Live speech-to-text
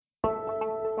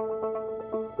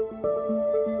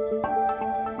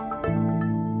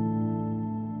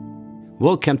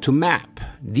Welcome to MAP,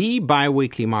 the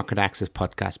bi-weekly market access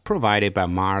podcast provided by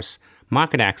Mars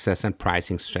Market Access and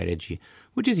Pricing Strategy,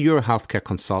 which is your healthcare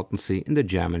consultancy in the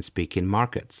German-speaking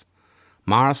markets.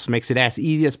 Mars makes it as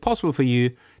easy as possible for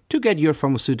you to get your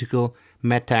pharmaceutical,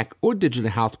 medtech, or digital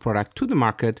health product to the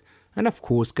market and, of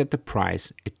course, get the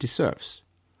price it deserves.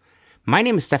 My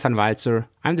name is Stefan Walzer.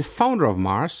 I'm the founder of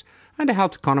Mars and a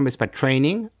health economist by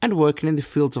training and working in the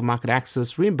fields of market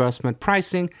access, reimbursement,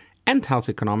 pricing, and health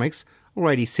economics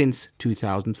already since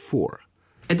 2004.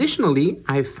 Additionally,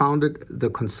 I founded the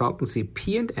consultancy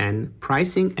P&N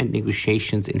Pricing and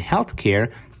Negotiations in Healthcare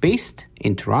based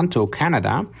in Toronto,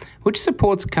 Canada, which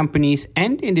supports companies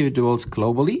and individuals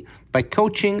globally by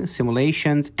coaching,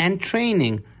 simulations, and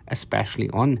training, especially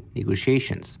on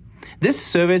negotiations. This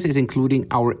service is including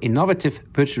our innovative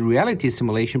virtual reality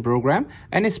simulation program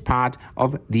and is part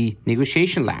of the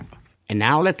Negotiation Lab. And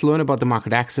now let's learn about the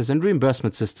market access and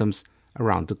reimbursement systems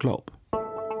around the globe.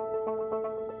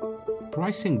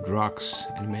 Pricing drugs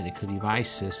and medical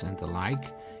devices and the like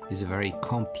is a very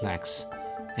complex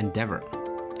endeavor.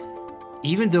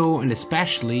 Even though, and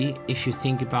especially if you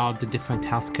think about the different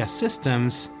healthcare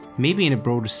systems, maybe in a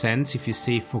broader sense, if you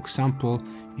say, for example,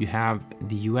 you have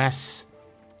the US,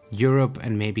 Europe,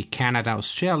 and maybe Canada,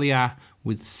 Australia,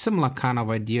 with similar kind of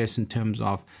ideas in terms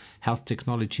of health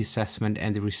technology assessment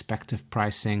and the respective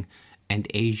pricing, and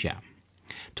Asia.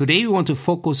 Today we want to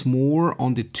focus more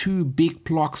on the two big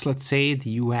blocks, let's say the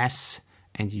US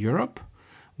and Europe,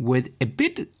 with a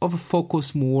bit of a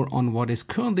focus more on what is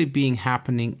currently being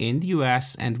happening in the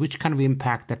US and which kind of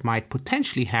impact that might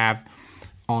potentially have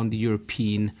on the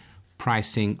European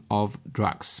pricing of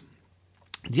drugs.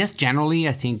 Just generally,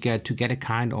 I think to get a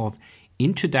kind of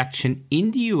introduction,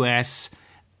 in the US,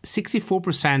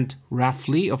 64%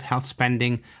 roughly of health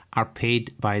spending are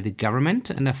paid by the government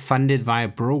and are funded via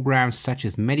programs such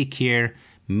as Medicare,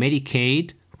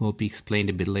 Medicaid, will be explained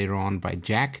a bit later on by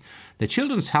Jack, the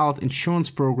Children's Health Insurance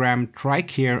Program,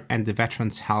 TRICARE, and the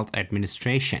Veterans Health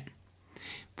Administration.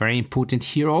 Very important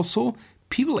here also,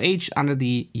 people aged under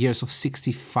the years of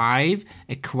 65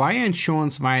 acquire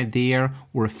insurance via their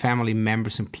or a family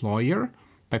member's employer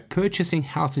by purchasing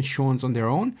health insurance on their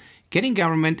own, getting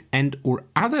government and or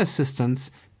other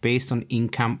assistance based on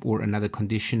income or another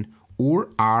condition, or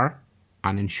are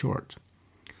uninsured.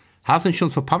 Health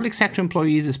insurance for public sector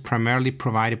employees is primarily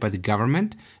provided by the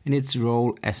government in its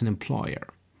role as an employer.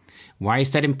 Why is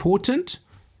that important?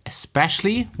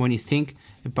 Especially when you think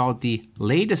about the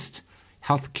latest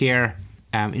Healthcare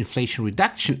Inflation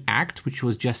Reduction Act, which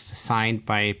was just signed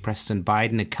by President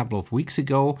Biden a couple of weeks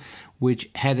ago, which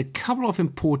has a couple of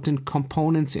important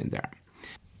components in there.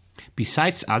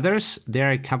 Besides others, there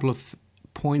are a couple of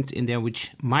points in there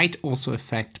which might also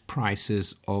affect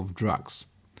prices of drugs.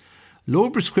 Lower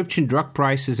prescription drug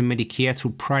prices in Medicare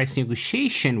through price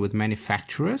negotiation with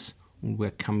manufacturers.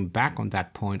 We're coming back on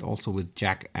that point also with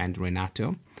Jack and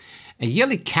Renato. A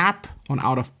yearly cap on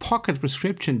out-of-pocket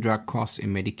prescription drug costs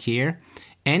in Medicare,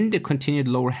 and the continued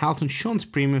lower health insurance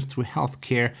premiums through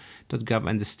healthcare.gov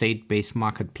and the state-based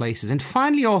marketplaces. And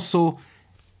finally also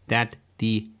that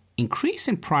the increase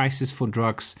in prices for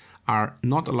drugs are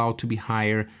not allowed to be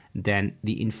higher than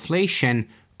the inflation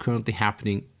currently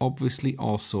happening, obviously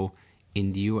also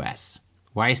in the US.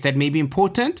 Why is that maybe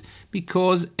important?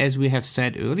 Because, as we have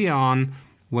said earlier on,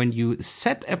 when you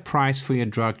set a price for your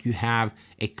drug, you have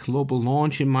a global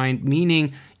launch in mind,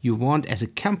 meaning you want, as a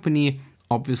company,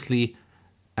 obviously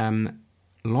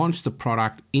launch the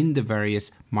product in the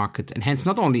various markets, and hence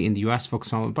not only in the US, for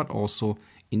example, but also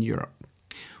in Europe.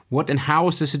 What and how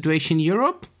is the situation in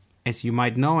Europe? As you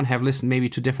might know and have listened maybe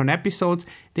to different episodes,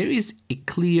 there is a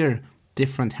clear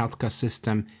different healthcare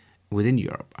system within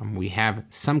Europe. We have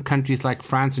some countries like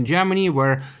France and Germany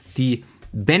where the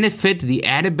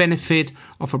added benefit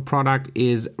of a product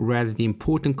is rather the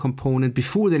important component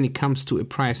before then it comes to a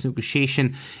price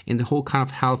negotiation in the whole kind of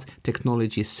health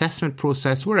technology assessment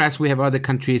process, whereas we have other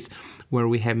countries where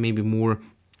we have maybe more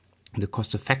the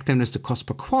cost effectiveness, the cost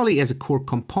per quality as a core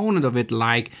component of it,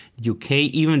 like the UK,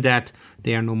 even that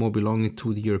they are no more belonging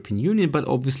to the European Union, but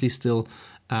obviously still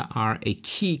are a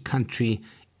key country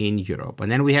in Europe. And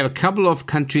then we have a couple of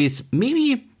countries,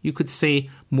 maybe you could say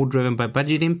more driven by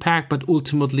budget impact, but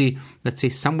ultimately, let's say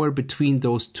somewhere between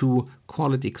those two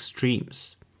quality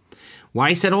extremes.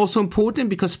 Why is that also important?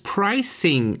 Because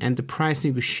pricing and the price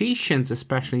negotiations,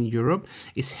 especially in Europe,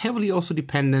 is heavily also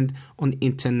dependent on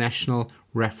international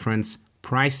reference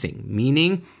pricing.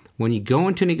 Meaning, when you go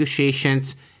into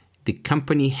negotiations, the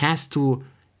company has to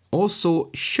also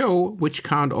show which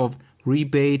kind of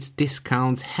rebates,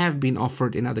 discounts have been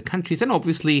offered in other countries. And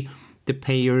obviously, the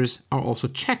payers are also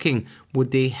checking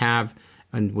would they have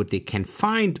and what they can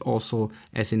find also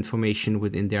as information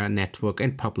within their network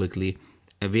and publicly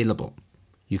available.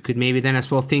 You could maybe then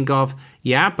as well think of,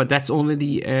 but that's only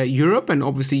the Europe, and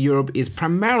obviously Europe is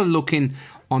primarily looking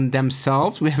on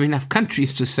themselves. We have enough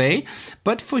countries to say,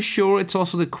 but for sure it's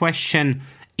also the question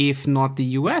if not the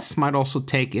US might also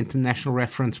take international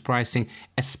reference pricing,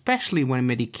 especially when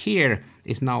Medicare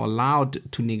is now allowed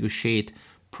to negotiate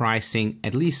pricing,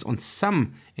 at least on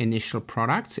some initial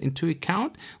products, into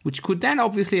account, which could then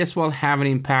obviously as well have an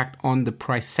impact on the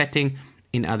price setting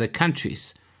in other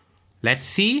countries. Let's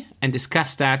see and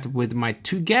discuss that with my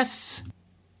two guests,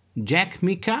 Jack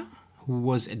Mika, who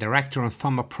was a director on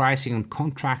pharma pricing and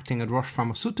contracting at Roche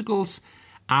Pharmaceuticals.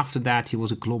 After that, he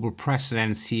was a global president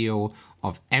and CEO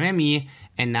of MME,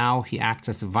 and now he acts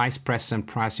as the vice president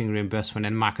pricing, reimbursement,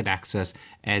 and market access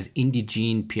as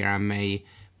Indigene PRMA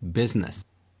business.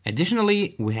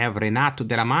 Additionally, we have Renato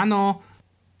Della Mano,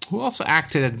 who also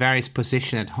acted at various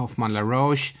positions at Hoffmann-La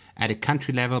Roche at a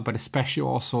country level, but especially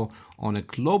also on a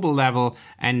global level,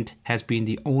 and has been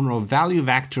the owner of Value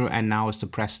Vector and now is the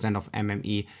president of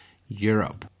MME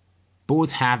Europe.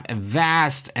 Both have a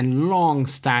vast and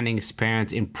long-standing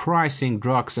experience in pricing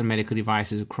drugs and medical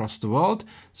devices across the world.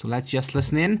 So let's just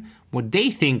listen in what they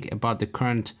think about the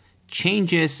current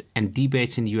changes and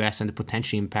debates in the US and the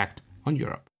potential impact on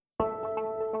Europe.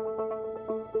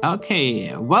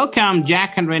 Okay, welcome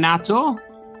Jack and Renato,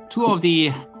 two of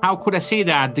the, how could I say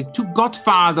that, the two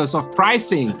godfathers of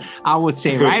pricing, I would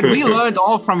say, right? We learned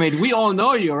all from it. We all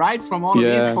know you, right? From all of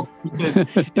these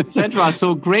courses, etc.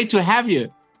 So great to have you.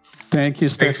 Thank you,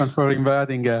 Stefan, for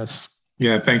inviting us.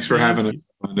 Yeah, thanks for having us.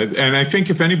 And I think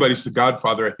if anybody's the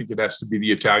godfather, I think it has to be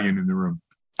the Italian in the room.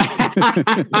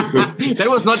 That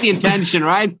was not the intention,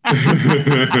 right?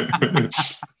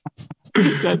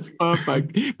 That's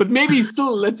perfect. But maybe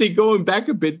still, let's say, going back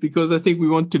a bit, because I think we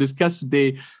want to discuss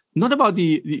today not about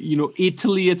the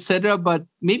Italy, etc., but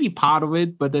maybe part of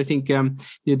it. But I think the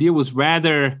idea was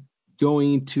rather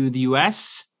going to the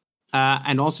US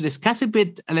and also discuss a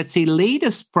bit, let's say,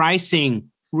 latest pricing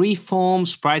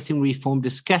reforms, pricing reform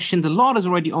discussions. A lot is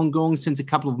already ongoing since a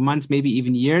couple of months, maybe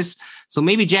even years. So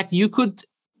maybe, Jack, you could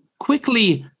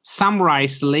quickly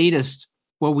summarize the latest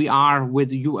where we are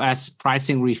with US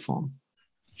pricing reform.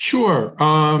 Sure.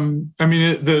 I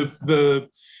mean, the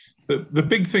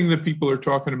big thing that people are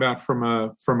talking about from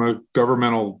a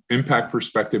governmental impact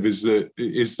perspective is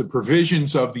the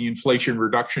provisions of the Inflation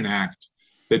Reduction Act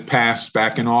that passed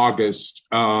back in August.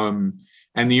 And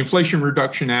the Inflation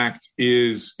Reduction Act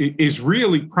is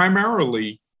really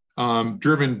primarily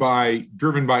driven by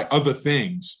other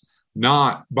things,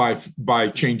 not by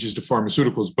changes to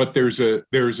pharmaceuticals, but there's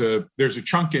a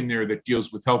chunk in there that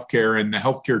deals with healthcare, and the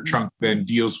healthcare chunk then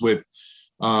deals with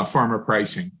pharma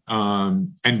pricing,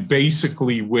 and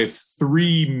basically with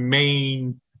three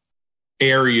main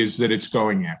areas that it's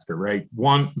going after. Right,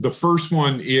 the first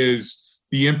one is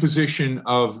the imposition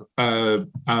of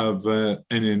an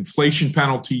inflation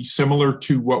penalty similar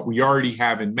to what we already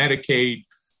have in Medicaid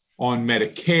on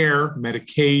Medicare.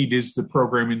 Medicaid is the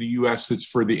program in the US that's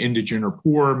for the indigent or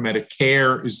poor.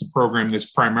 Medicare is the program that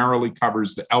primarily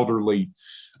covers the elderly.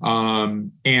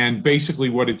 And basically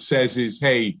what it says is,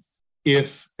 hey,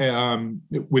 if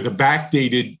with a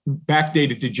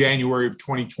backdated to January of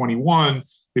 2021,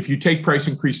 if you take price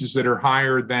increases that are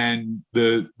higher than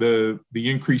the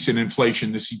increase in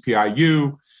inflation, the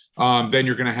CPI-U, then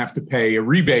you're going to have to pay a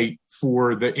rebate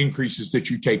for the increases that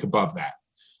you take above that.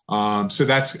 So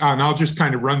that's, and I'll just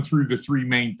kind of run through the three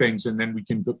main things, and then we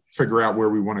can figure out where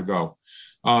we want to go.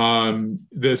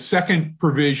 The second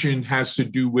provision has to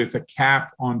do with a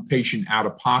cap on patient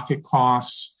out-of-pocket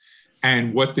costs.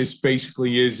 And what this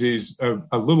basically is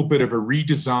a little bit of a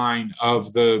redesign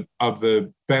of the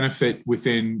benefit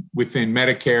within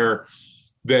Medicare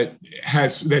that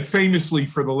famously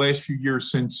for the last few years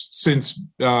since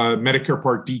Medicare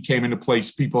Part D came into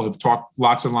place, people have talked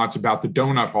lots and lots about the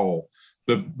donut hole,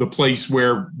 the place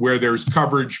where there's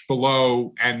coverage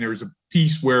below and there's a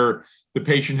piece where the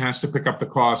patient has to pick up the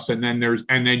costs, and then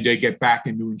they get back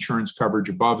into insurance coverage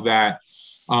above that.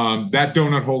 That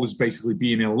donut hole is basically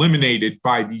being eliminated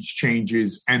by these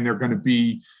changes, and they're going to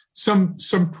be some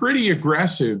pretty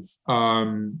aggressive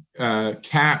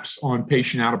caps on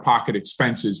patient out-of-pocket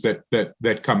expenses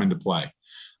that come into play.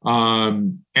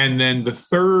 And then the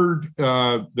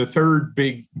third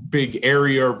big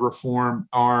area of reform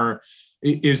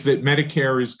is that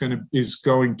Medicare is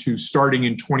going to starting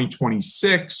in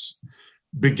 2026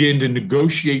 begin to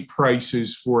negotiate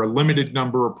prices for a limited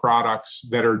number of products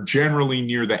that are generally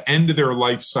near the end of their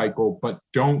life cycle but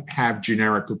don't have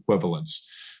generic equivalents.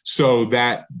 So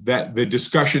that the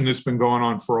discussion that's been going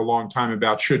on for a long time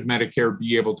about should Medicare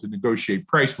be able to negotiate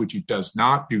price, which it does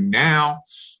not do now,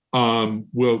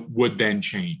 would then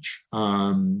change.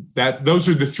 Those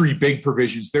are the three big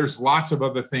provisions. There's lots of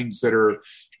other things that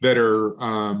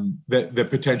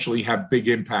potentially have big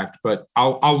impact, but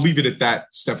I'll leave it at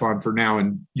that, Stefan, for now,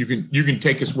 and you can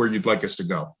take us where you'd like us to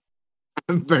go.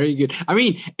 Very good. I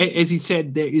mean, as you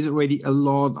said, there is already a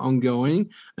lot ongoing,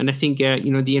 and I think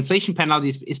the inflation penalty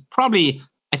is probably,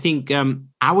 I think,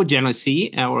 I would generally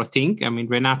see or think. I mean,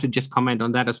 Renato just comment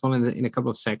on that as well in a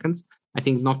couple of seconds. I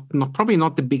think probably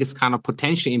not the biggest kind of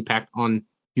potential impact on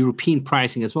European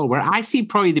pricing as well. Where I see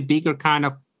probably the bigger kind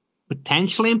of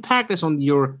potential impact is on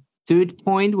your third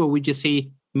point, where we just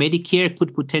say Medicare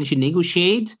could potentially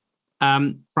negotiate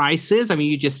prices. I mean,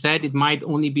 you just said it might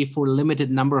only be for a limited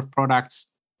number of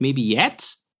products, maybe yet.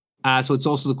 So it's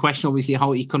also the question, obviously,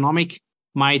 how economic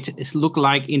might look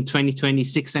like in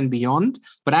 2026 and beyond.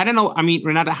 But I don't know. I mean,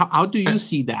 Renato, how do you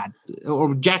see that?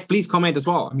 Or Jack, please comment as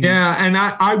well. I mean, yeah, and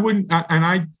I wouldn't,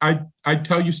 and I'd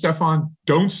tell you, Stefan,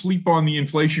 don't sleep on the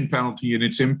inflation penalty and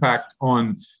its impact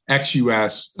on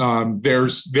ex-US.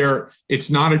 It's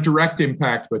not a direct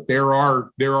impact, but there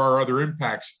are other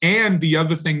impacts. And the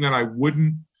other thing that I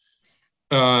wouldn't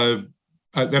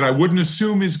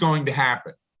assume is going to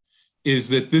happen is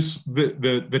that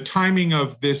the timing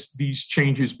of these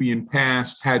changes being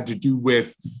passed had to do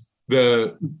with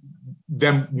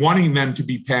them wanting them to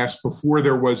be passed before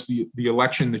there was the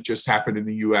election that just happened in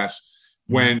the US,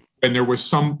 when there was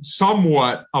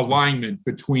somewhat alignment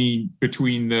between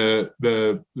the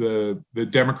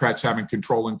Democrats having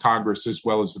control in Congress as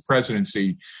well as the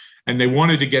presidency, and they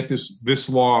wanted to get this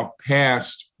law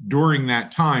passed during that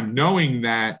time, knowing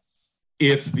that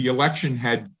if the election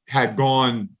had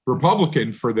gone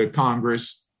Republican for the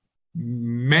Congress,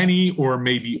 many or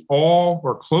maybe all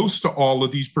or close to all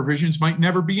of these provisions might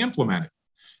never be implemented.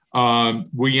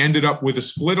 We ended up with a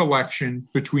split election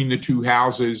between the two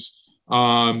houses.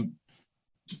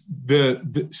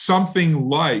 Something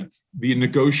like the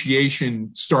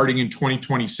negotiation starting in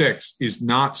 2026 is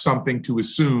not something to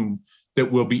assume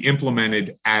that will be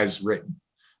implemented as written.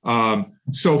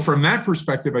 So from that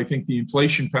perspective, I think the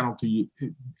inflation penalty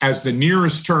as the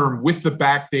nearest term, with the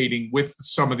backdating, with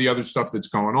some of the other stuff that's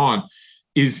going on,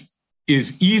 is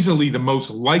easily the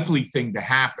most likely thing to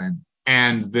happen.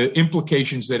 And the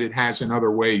implications that it has in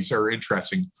other ways are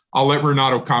interesting. I'll let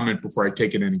Renato comment before I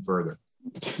take it any further.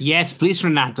 Yes, please,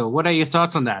 Renato. What are your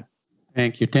thoughts on that?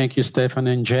 Thank you, Stefan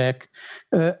and Jack.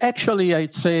 Actually,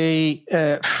 I'd say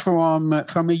from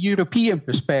a European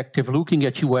perspective, looking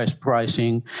at U.S.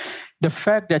 pricing, the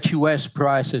fact that U.S.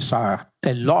 prices are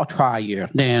a lot higher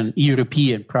than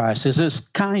European prices is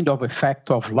kind of a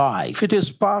fact of life. It is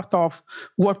part of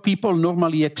what people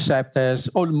normally accept as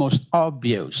almost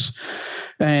obvious.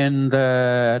 And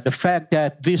the fact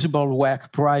that visible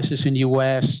WACC prices in the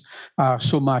US are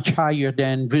so much higher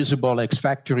than visible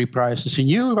ex-factory prices in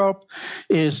Europe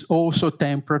is also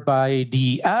tempered by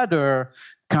the other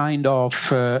kind of,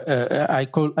 I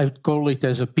call it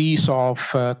as a piece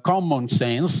of common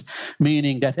sense,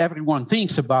 meaning that everyone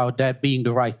thinks about that being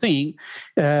the right thing.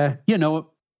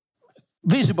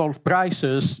 Visible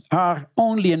prices are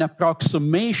only an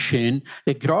approximation,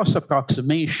 a gross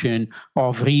approximation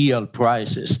of real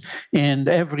prices. And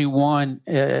everyone,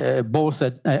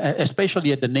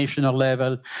 especially at the national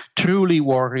level, truly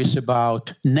worries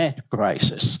about net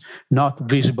prices, not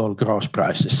visible gross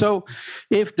prices. So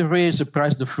if there is a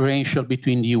price differential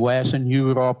between the US and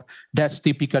Europe, that's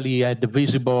typically at the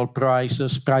visible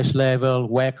prices, price level,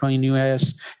 WACC in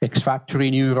US, ex-factory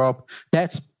in Europe.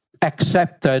 That's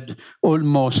accepted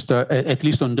almost, at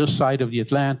least on this side of the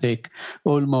Atlantic,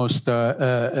 almost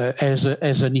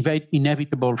as an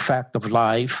inevitable fact of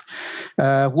life.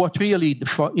 What really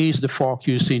is the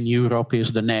focus in Europe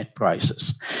is the net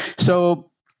prices. So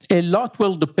a lot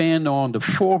will depend on the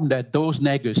form that those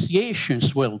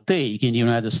negotiations will take in the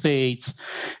United States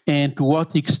and to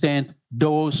what extent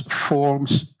those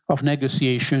forms of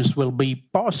negotiations will be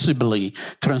possibly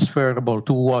transferable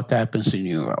to what happens in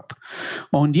Europe.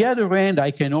 On the other hand,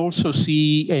 I can also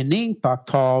see an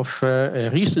impact of a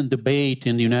recent debate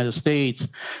in the United States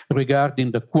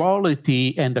regarding the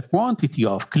quality and the quantity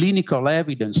of clinical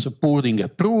evidence supporting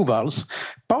approvals,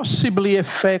 possibly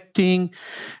affecting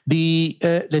the,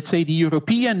 let's say, the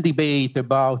European debate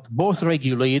about both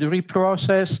regulatory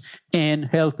process and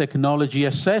health technology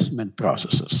assessment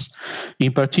processes.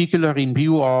 In particular, in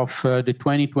view of the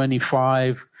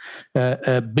 2025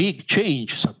 a big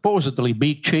change, supposedly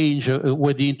big change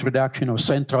with the introduction of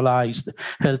centralized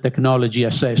health technology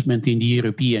assessment in the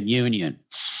European Union.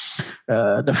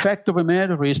 The fact of the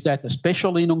matter is that,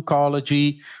 especially in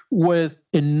oncology, with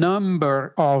a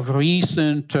number of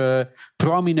recent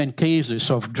prominent cases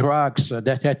of drugs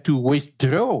that had to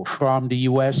withdraw from the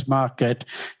US market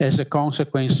as a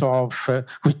consequence of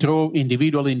withdraw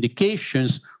individual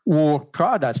indications or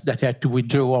products that had to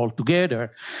withdraw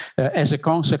altogether as a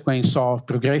consequence of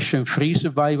progression-free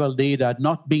survival data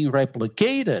not being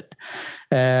replicated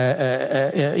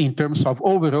in terms of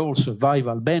overall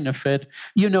survival benefit,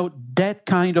 that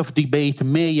kind of debate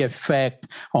may affect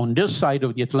on this side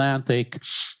of the Atlantic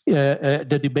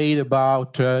the debate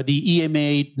about the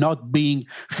EMA not being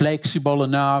flexible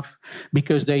enough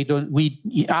because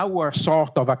our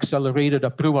sort of accelerated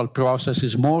approval process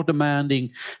is more demanding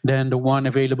than the one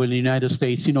available in the United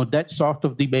States. That sort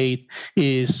of debate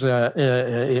is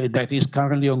that is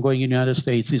currently ongoing in the United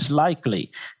States is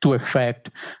likely to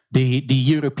affect the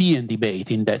European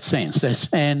debate in that sense.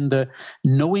 And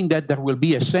knowing that there will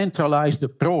be a centralized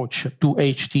approach to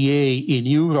HTA in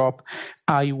Europe,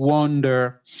 I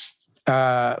wonder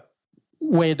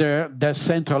whether the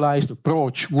centralized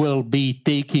approach will be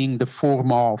taking the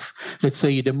form of, let's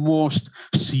say, the most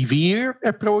severe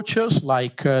approaches,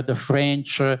 like the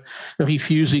French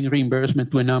refusing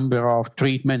reimbursement to a number of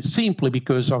treatments simply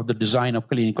because of the design of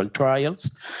clinical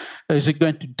trials. Is it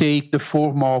going to take the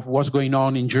form of what's going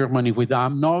on in Germany with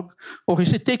AMNOG, or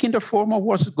is it taking the form of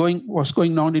what's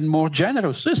going on in more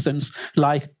generous systems,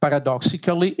 like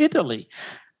paradoxically Italy,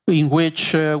 in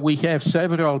which we have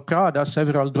several products,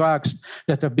 several drugs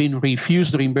that have been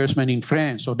refused reimbursement in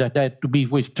France or that had to be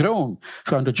withdrawn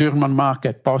from the German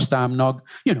market post-AMNOG.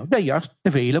 They are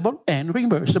available and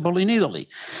reimbursable in Italy.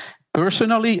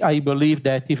 Personally, I believe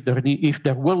that if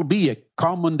there will be a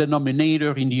common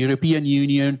denominator in the European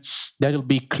Union, that will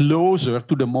be closer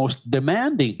to the most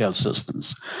demanding health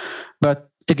systems. But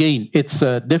again, it's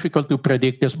difficult to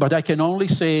predict this, but I can only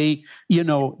say,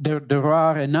 there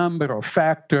are a number of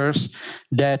factors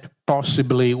that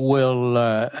possibly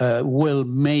will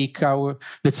make our,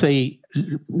 let's say,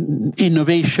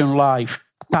 innovation life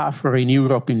tougher in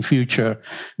Europe in future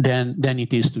than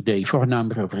it is today for a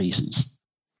number of reasons.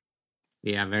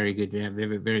 Yeah, very good. Yeah,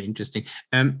 very, very interesting.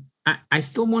 I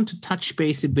still want to touch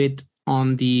base a bit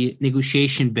on the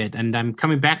negotiation bit. And I'm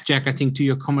coming back, Jack, I think to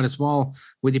your comment as well,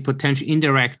 with the potential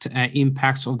indirect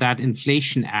impacts of that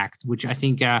Inflation Act, which I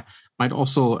think might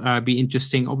also be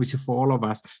interesting, obviously, for all of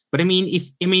us. But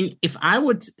if I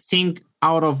would think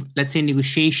out of, let's say,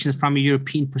 negotiations from a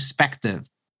European perspective,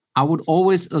 I would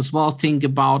always as well think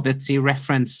about, let's say,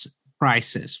 reference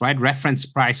prices, right? Reference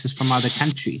prices from other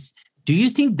countries. Do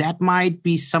you think that might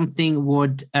be something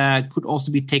could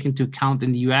also be taken into account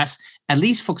in the US, at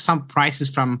least for some prices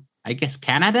from, I guess,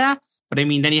 Canada? But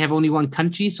then you have only one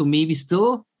country, so maybe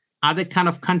still other kind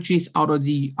of countries out of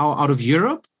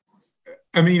Europe.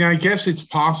 I guess it's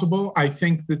possible. I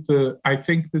think I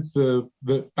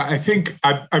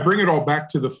bring it all back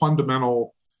to the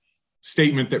fundamental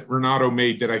statement that Renato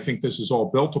made that I think this is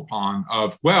all built upon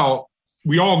of, well,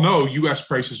 we all know US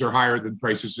prices are higher than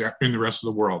prices in the rest of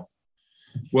the world.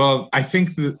 Well, I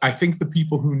think the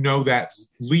people who know that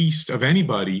least of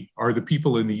anybody are the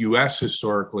people in the U.S.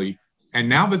 historically, and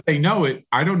now that they know it,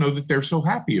 I don't know that they're so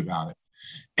happy about it.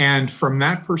 And from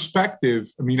that perspective,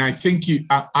 I think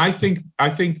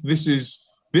this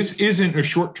isn't a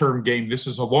short-term game. This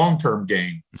is a long-term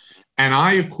game, and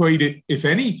I equate it, if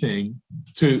anything,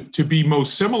 to be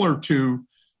most similar to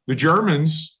the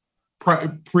Germans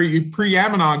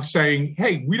pre-AMNOG saying,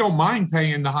 hey, we don't mind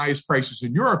paying the highest prices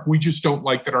in Europe. We just don't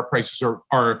like that our prices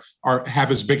are have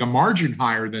as big a margin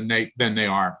higher than they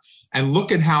are. And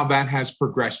look at how that has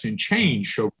progressed and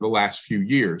changed over the last few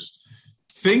years.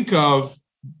 Think of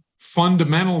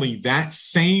fundamentally that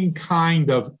same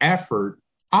kind of effort,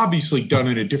 obviously done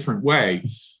in a different way,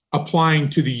 applying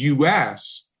to the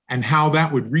US and how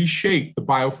that would reshape the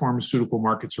biopharmaceutical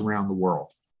markets around the world.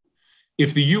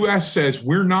 If the US says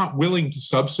we're not willing to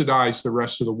subsidize the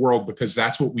rest of the world because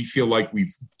that's what we feel like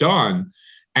we've done,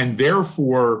 and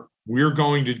therefore we're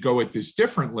going to go at this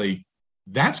differently,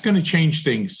 that's going to change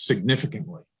things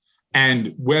significantly.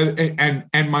 And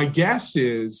my guess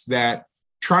is that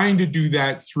trying to do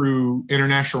that through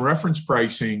international reference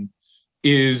pricing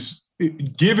is,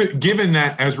 given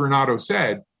that, as Renato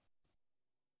said,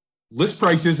 list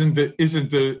price isn't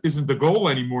the goal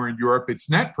anymore in Europe, it's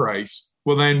net price.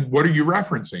 Well, then what are you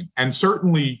referencing? And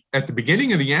certainly at the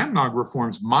beginning of the AMNOG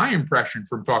reforms, my impression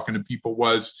from talking to people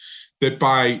was that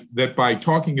by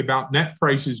talking about net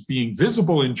prices being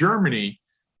visible in Germany,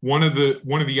 one of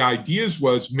the ideas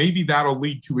was maybe that'll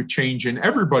lead to a change and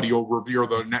everybody will reveal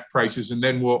their net prices, and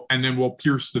then we'll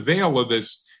pierce the veil of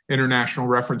this international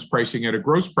reference pricing at a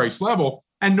gross price level,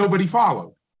 and nobody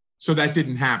followed. So that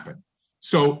didn't happen.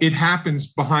 So it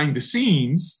happens behind the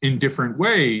scenes in different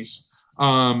ways.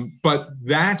 But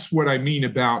that's what I mean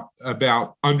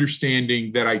about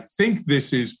understanding that I think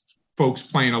this is folks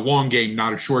playing a long game,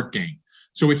 not a short game.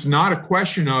 So it's not a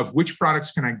question of which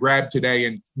products can I grab today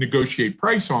and negotiate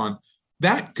price on.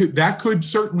 That could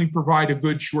certainly provide a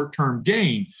good short-term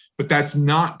gain, but that's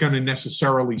not going to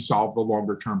necessarily solve the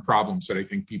longer-term problems that I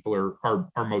think people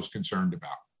are most concerned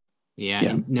about.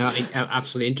 Yeah, no,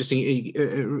 absolutely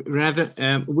interesting.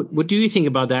 Renato, what do you think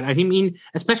about that? I mean,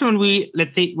 especially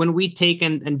when we take,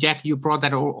 and Jack, you brought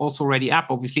that also already up.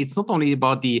 Obviously, it's not only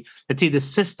about the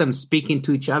systems speaking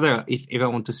to each other, if I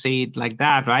want to say it like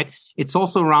that, right? It's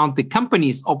also around the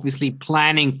companies obviously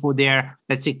planning for their,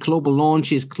 global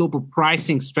launches, global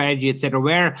pricing strategy, etc.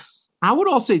 Where I would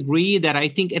also agree that I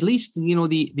think at least,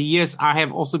 the years I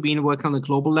have also been working on the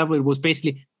global level, it was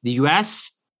basically the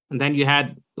US, and then you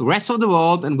had the rest of the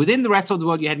world, and within the rest of the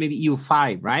world, you had maybe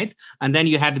EU5, right? And then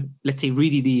you had,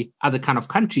 really the other kind of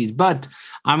countries. But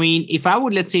I mean, if I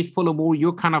would, follow more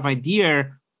your kind of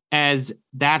idea as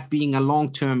that being a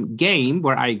long-term game,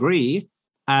 where I agree,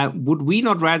 would we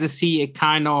not rather see a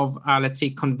kind of,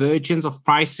 convergence of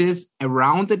prices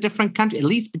around the different countries, at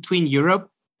least between Europe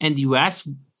and the US,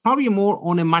 probably more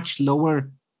on a much lower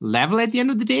level at the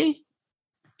end of the day?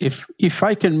 If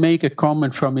I can make a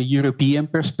comment from a European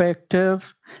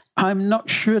perspective, I'm not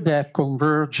sure that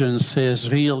convergence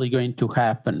is really going to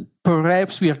happen.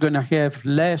 Perhaps we are going to have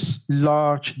less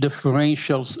large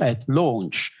differentials at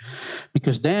launch,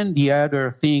 because then the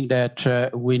other thing that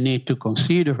we need to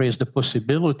consider is the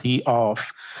possibility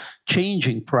of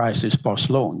changing prices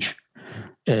post-launch.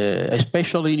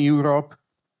 Especially in Europe,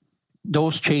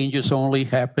 those changes only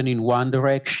happen in one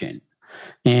direction,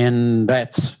 and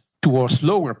that's towards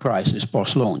lower prices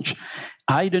post-launch.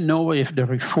 I don't know if the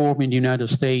reform in the United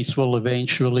States will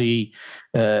eventually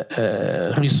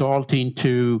result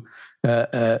into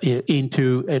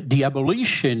the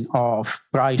abolition of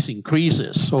price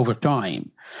increases over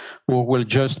time, or will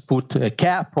just put a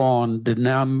cap on the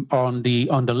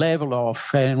level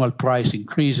of annual price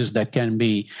increases that can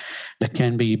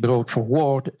be brought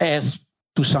forward, as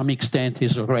to some extent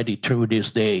is already true these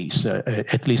days,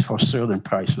 at least for certain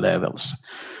price levels.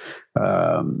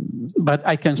 But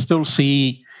I can still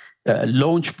see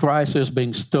launch prices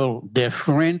being still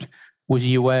different, with the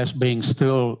US being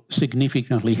still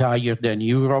significantly higher than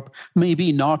Europe,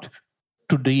 maybe not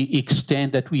to the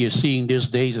extent that we are seeing these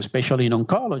days, especially in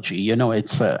oncology.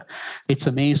 It's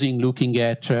amazing looking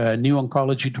at new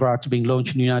oncology drugs being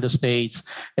launched in the United States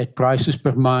at prices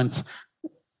per month,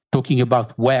 talking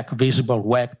about visible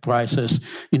WAC prices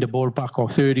in the ballpark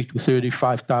of $30,000 to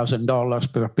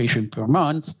 $35,000 per patient per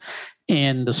month,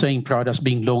 and the same products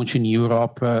being launched in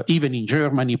Europe, even in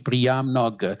Germany,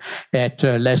 pre-Amnog at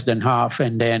less than half,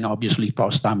 and then obviously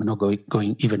post-Amnog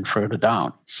going even further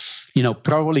down.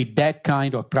 Probably that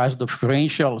kind of price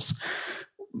differentials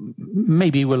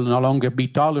maybe will no longer be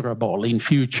tolerable in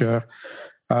future.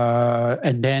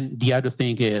 And then the other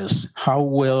thing is, how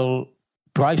will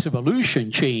price evolution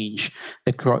change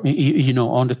across,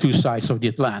 on the two sides of the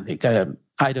Atlantic?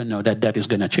 I don't know that is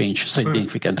going to change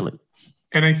significantly.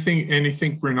 And I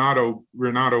think Renato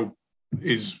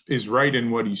is right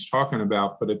in what he's talking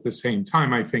about. But at the same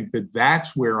time, I think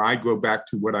that's where I go back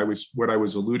to what I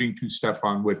was alluding to,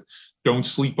 Stefan, with don't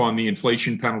sleep on the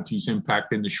inflation penalties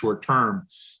impact in the short term,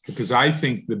 because I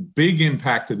think the big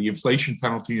impact of the inflation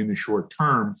penalty in the short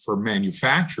term for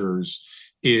manufacturers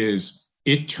is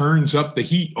it turns up the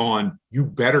heat on, you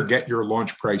better get your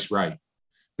launch price right.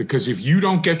 Because if you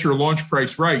don't get your launch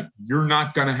price right, you're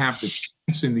not going to have the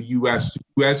chance in the US,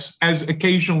 as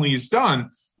occasionally is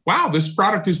done. Wow, this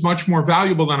product is much more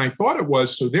valuable than I thought it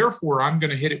was. So therefore, I'm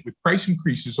going to hit it with price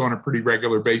increases on a pretty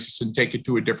regular basis and take it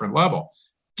to a different level.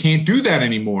 Can't do that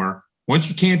anymore. Once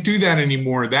you can't do that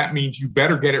anymore, that means you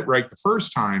better get it right the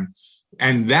first time.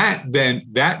 And that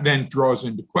then draws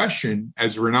into question,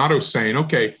 as Renato's saying,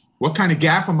 okay, what kind of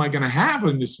gap am I going to have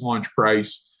in this launch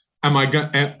price? What am I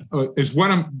going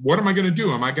to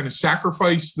do? Am I going to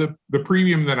sacrifice the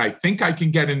premium that I think I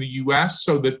can get in the U.S.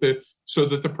 so that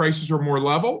the prices are more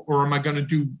level, or am I going to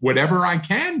do whatever I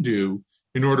can do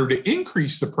in order to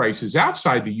increase the prices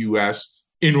outside the U.S.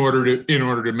 in order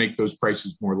to make those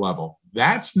prices more level?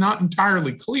 That's not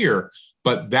entirely clear,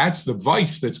 but that's the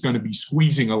vice that's going to be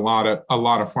squeezing a lot of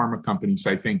pharma companies,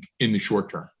 I think, in the short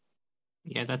term.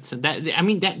 Yeah, that's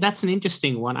an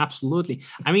interesting one. Absolutely.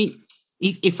 I mean,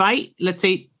 if I, let's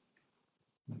say,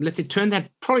 let's say, turn that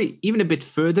probably even a bit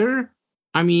further.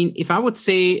 I mean, if I would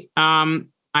say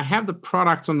I have the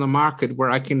products on the market where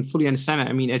I can fully understand it.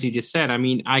 I mean, as you just said, I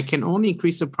mean, I can only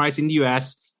increase the price in the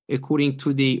US according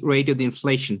to the rate of the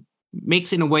inflation.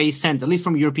 Makes in a way sense, at least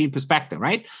from a European perspective,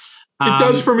 right? It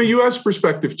does from a US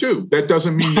perspective too. That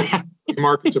doesn't mean that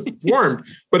markets have performed,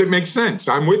 but it makes sense.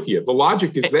 I'm with you. The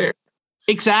logic is there.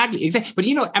 Exactly. But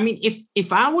I mean,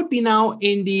 if I would be now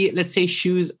in the, let's say,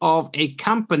 shoes of a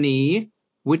company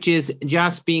which is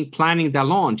just planning their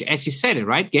launch, as you said it,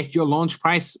 right? Get your launch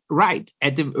price right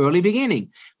at the early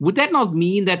beginning. Would that not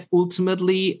mean that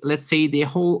ultimately, let's say, the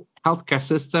whole healthcare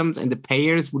systems and the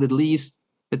payers would at least,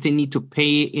 let's say, need to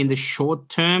pay in the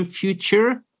short-term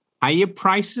future higher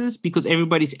prices because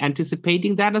everybody's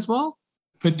anticipating that as well?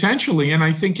 Potentially, and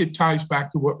I think it ties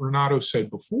back to what Renato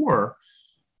said before.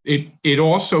 It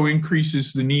also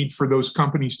increases the need for those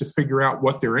companies to figure out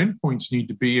what their endpoints need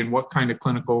to be and what kind of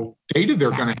clinical data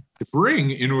they're going to have to bring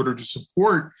in order to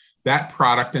support that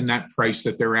product and that price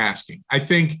that they're asking. I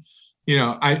think,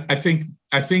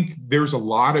 I think there's a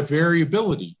lot of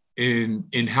variability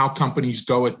in how companies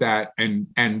go at that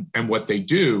and what they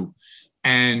do.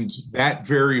 And that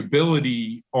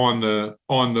variability on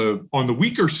the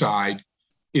weaker side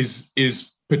is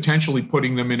potentially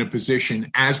putting them in a position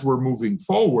as we're moving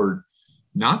forward,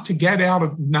 not to get out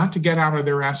of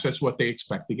their assets what they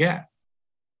expect to get.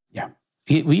 Yeah,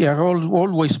 we are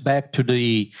always back to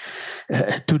the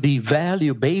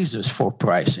value basis for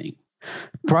pricing.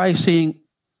 Pricing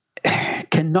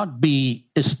cannot be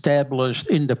established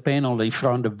independently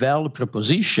from the value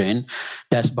proposition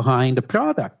that's behind the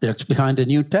product, that's behind the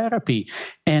new therapy.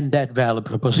 And that value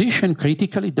proposition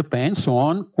critically depends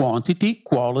on quantity,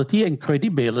 quality, and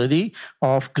credibility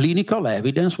of clinical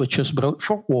evidence, which is brought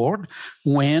forward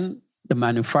when the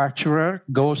manufacturer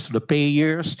goes to the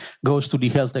payers, goes to the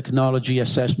health technology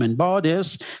assessment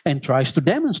bodies, and tries to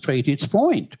demonstrate its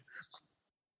point.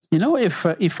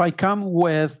 If I come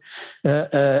with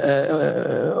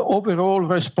overall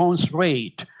response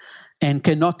rate and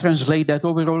cannot translate that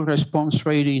overall response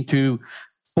rate into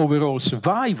overall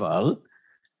survival,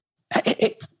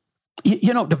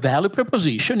 the value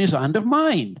proposition is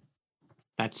undermined.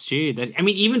 That's true.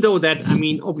 Even though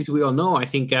obviously we all know, I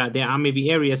think there are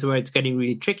maybe areas where it's getting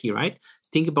really tricky, right?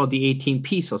 Think about the 18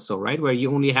 piece or so, right? Where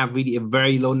you only have really a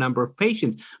very low number of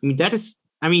patients.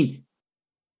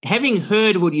 Having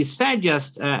heard what you said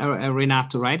just,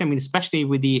 Renato, right? Especially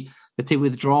with the, let's say,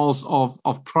 withdrawals of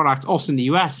products also in the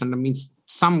US, and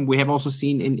some we have also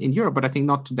seen in Europe, but I think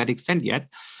not to that extent yet.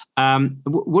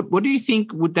 What do you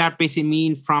think would that basically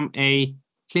mean from a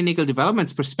clinical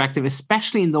development perspective,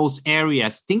 especially in those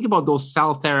areas? Think about those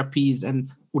cell therapies and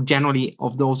generally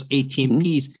of those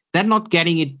ATMPs. They're not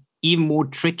getting it even more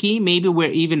tricky. Maybe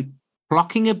we're even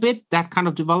blocking a bit that kind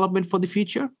of development for the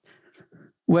future.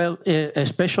 Well,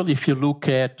 especially if you look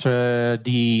at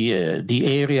the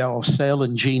area of cell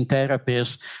and gene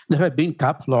therapies, there have been a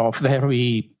couple of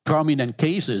very prominent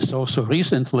cases also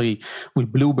recently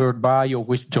with Bluebird Bio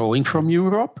withdrawing from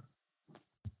Europe.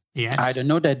 Yes. I don't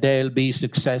know that they'll be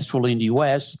successful in the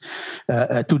US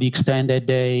to the extent that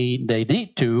they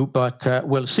need to, but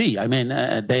we'll see.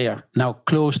 They are now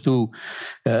close to,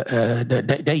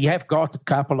 they have got a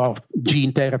couple of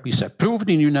gene therapies approved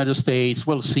in the United States.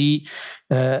 We'll see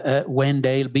when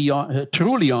they'll be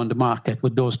truly on the market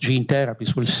with those gene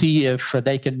therapies. We'll see if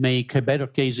they can make a better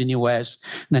case in the US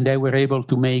than they were able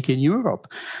to make in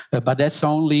Europe. But that's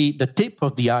only the tip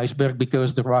of the iceberg,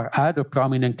 because there are other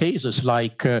prominent cases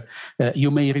like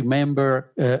you may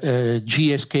remember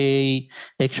GSK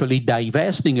actually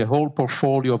divesting a whole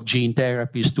portfolio of gene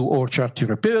therapies to Orchard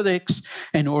Therapeutics,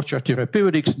 and Orchard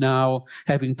Therapeutics now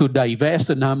having to divest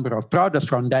a number of products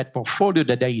from that portfolio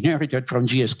that they inherited from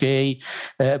GSK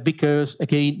because,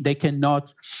 again, they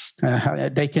cannot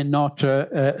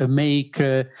make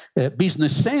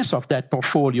business sense of that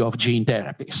portfolio of gene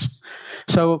therapies.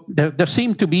 So there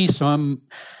seem to be some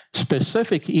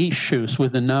specific issues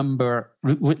with the number,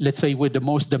 let's say, with the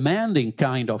most demanding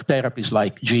kind of therapies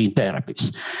like gene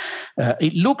therapies.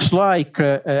 It looks like,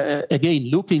 again,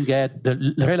 looking at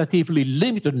the relatively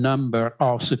limited number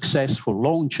of successful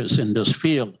launches in this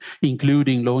field,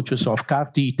 including launches of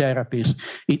CAR-T therapies,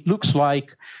 it looks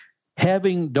like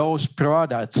having those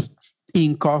products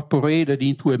incorporated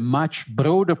into a much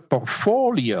broader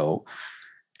portfolio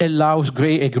allows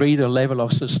a greater level of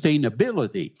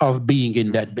sustainability of being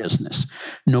in that business.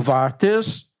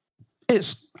 Novartis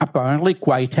is apparently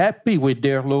quite happy with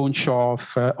their launch of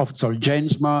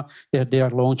Zolgensma, their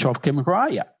launch of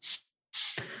Kymriah.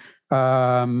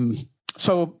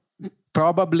 So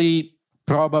probably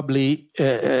probably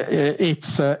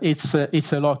it's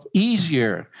a lot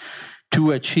easier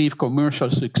to achieve commercial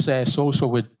success also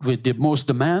with the most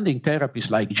demanding therapies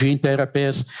like gene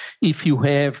therapies if you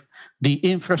have the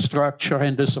infrastructure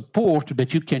and the support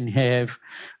that you can have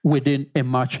within a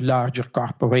much larger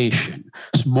corporation.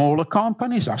 Smaller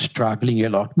companies are struggling a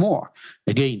lot more.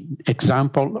 Again,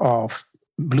 example of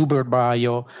Bluebird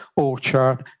Bio,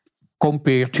 Orchard,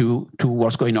 compared to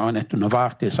what's going on at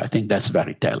Novartis. I think that's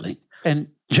very telling. And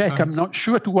Jack, I'm not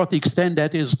sure to what extent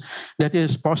that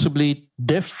is possibly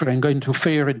different, going to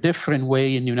fare a different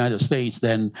way in the United States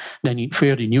than it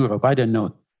fared in Europe. I don't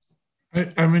know.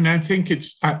 I mean, I think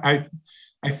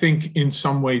I think in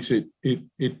some ways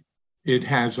it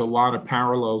has a lot of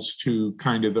parallels to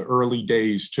kind of the early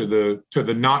days to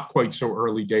the not quite so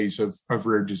early days of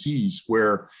rare disease,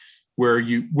 where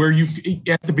you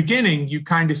at the beginning you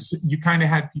kind of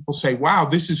had people say, wow,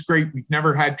 this is great, we've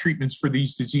never had treatments for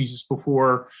these diseases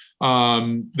before,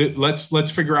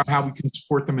 let's figure out how we can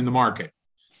support them in the market.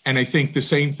 And I think the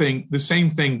same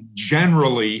thing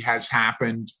generally has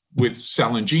happened with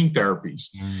cell and gene therapies.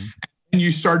 Mm-hmm. And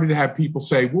you started to have people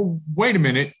say, well, wait a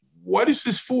minute, what is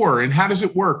this for? And how does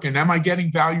it work? And am I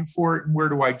getting value for it? And where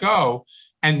do I go?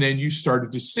 And then you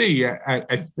started to see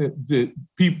the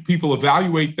people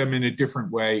evaluate them in a different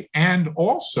way. And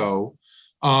also,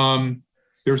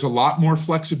 there's a lot more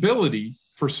flexibility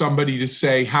for somebody to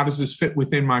say, how does this fit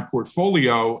within my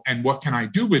portfolio? And what can I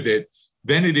do with it?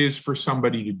 Than it is for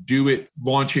somebody to do it,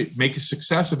 launch it, make a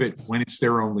success of it when it's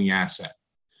their only asset.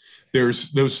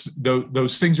 There's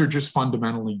those things are just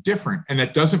fundamentally different. And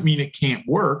that doesn't mean it can't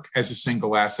work as a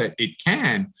single asset. It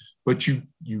can, but you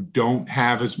don't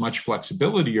have as much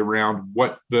flexibility around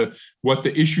what the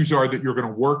issues are that you're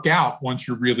going to work out once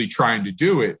you're really trying to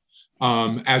do it,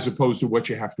 as opposed to what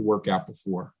you have to work out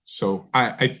before. So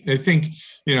I think,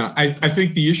 I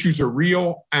think the issues are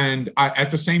real. And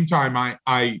at the same time,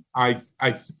 I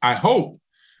hope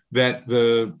that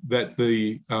the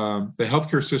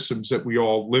healthcare systems that we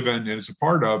all live in and is a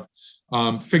part of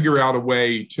figure out a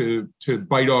way to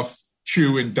bite off,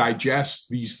 chew, and digest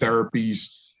these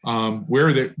therapies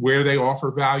where they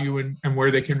offer value and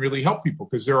where they can really help people,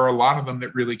 because there are a lot of them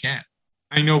that really can.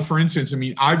 I know, for instance,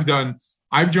 I've done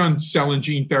cell and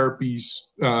gene therapies,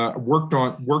 worked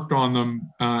on them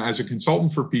as a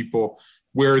consultant for people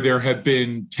where there have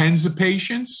been tens of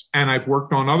patients, and I've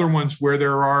worked on other ones where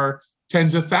there are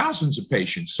tens of thousands of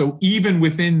patients. So even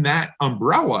within that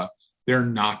umbrella, they're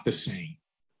not the same.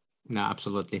 No,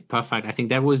 absolutely. Perfect. I think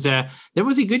that was a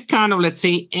good kind of, let's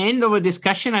say, end of a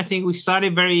discussion. I think we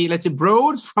started very, let's say,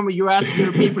 broad from a US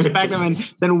European perspective,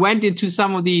 and then went into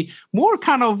some of the more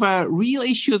kind of real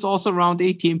issues also around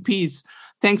ATMPs.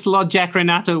 Thanks a lot, Jack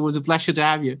Renato. It was a pleasure to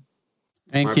have you.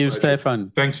 Thank you, pleasure.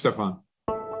 Stefan. Thanks, Stefan.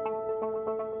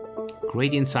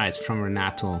 Great insights from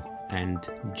Renato and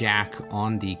Jack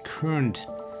on the current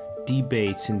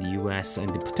debates in the US and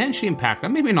the potential impact, or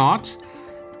maybe not,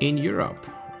 in Europe.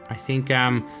 I think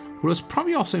what was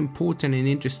probably also important and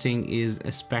interesting is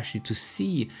especially to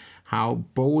see how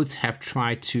both have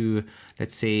tried to,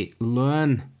 let's say,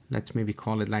 learn, let's maybe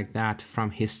call it like that,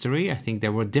 from history. I think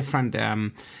there were different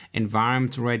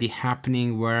environments already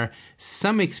happening where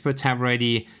some experts have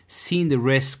already seen the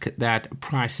risk that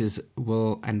prices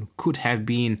will and could have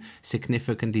been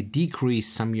significantly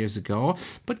decreased some years ago.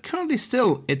 But currently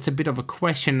still, it's a bit of a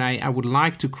question. I would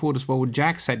like to quote as well what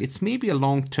Jack said. It's maybe a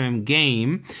long-term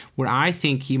game where I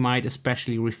think he might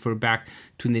especially refer back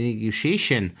to the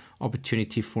negotiation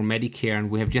opportunity for Medicare. And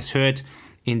we have just heard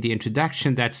in the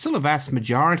introduction that still a vast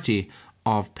majority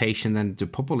of patients and the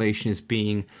population is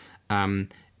being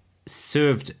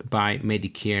served by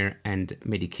Medicare and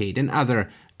Medicaid and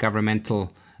other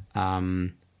governmental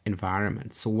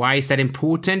environments. So why is that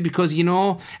important? Because,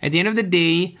 at the end of the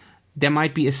day, there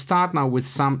might be a start now with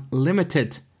some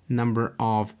limited number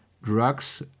of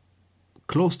drugs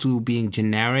close to being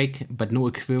generic, but no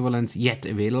equivalents yet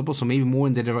available. So maybe more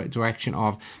in the direction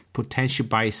of potential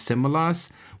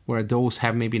biosimilars, where those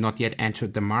have maybe not yet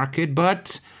entered the market.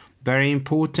 But very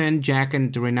important, Jack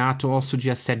and Renato also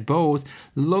just said both,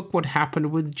 look what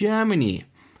happened with Germany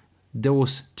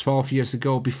those 12 years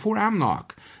ago before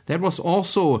AMNOG. That was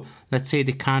also, let's say,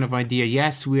 the kind of idea,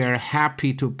 yes, we are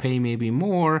happy to pay maybe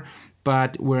more,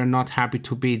 but we're not happy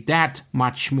to pay that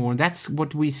much more. That's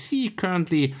what we see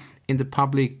currently in the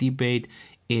public debate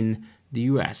in the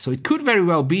US. So it could very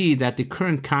well be that the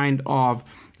current kind of,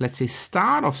 let's say,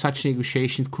 start of such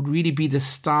negotiations could really be the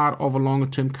start of a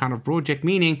longer-term kind of project,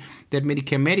 meaning that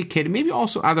Medicare, Medicaid, maybe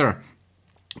also other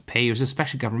payers,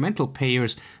 especially governmental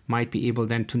payers, might be able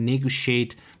then to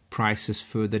negotiate prices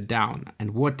further down.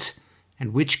 And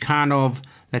which kind of,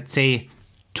 let's say,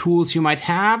 tools you might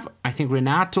have. I think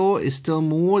Renato is still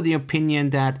more the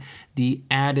opinion that the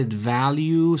added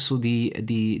value, so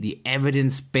the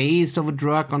evidence base of a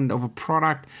drug of a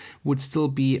product would still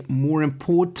be more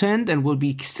important and will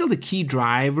be still the key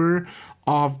driver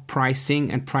of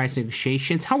pricing and price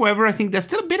negotiations. However, I think there's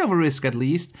still a bit of a risk, at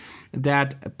least,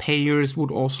 that payers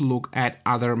would also look at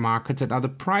other markets, at other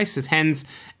prices, hence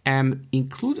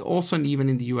include also, and even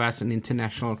in the US, an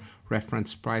international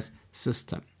reference price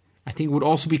system. I think it would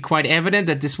also be quite evident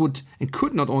that this would and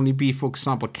could not only be, for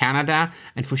example, Canada,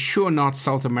 and for sure not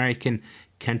South American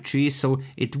countries. So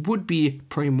it would be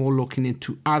probably more looking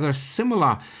into other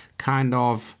similar kind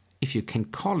of, if you can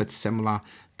call it similar,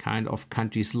 kind of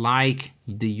countries like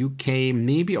the UK,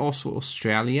 maybe also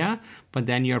Australia, but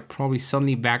then you're probably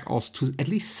suddenly back also to at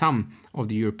least some of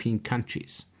the European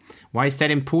countries. Why is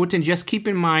that important? Just keep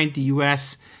in mind the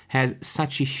US has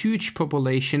such a huge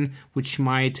population, which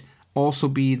might also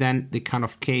be then the kind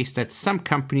of case that some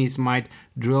companies might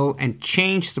drill and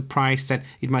change the price, that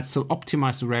it might still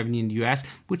optimize the revenue in the US,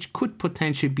 which could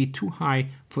potentially be too high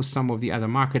for some of the other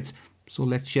markets. So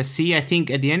let's just see. I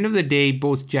think at the end of the day,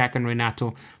 both Jack and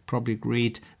Renato probably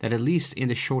agreed that at least in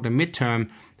the short and midterm,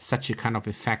 such a kind of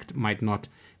effect might not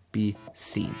be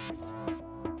seen.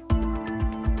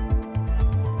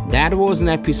 That was an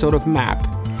episode of MAP,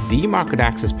 the Market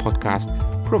Access podcast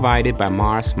provided by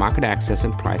Mars Market Access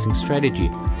and Pricing Strategy,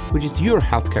 which is your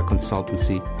healthcare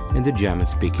consultancy in the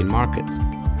German-speaking markets.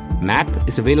 MAP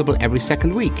is available every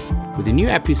second week with a new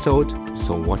episode,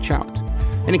 so watch out.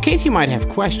 And in case you might have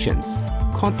questions,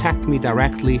 contact me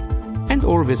directly and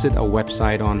or visit our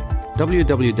website on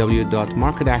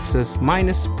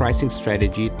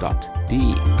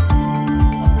www.marketaccess-pricingstrategy.de.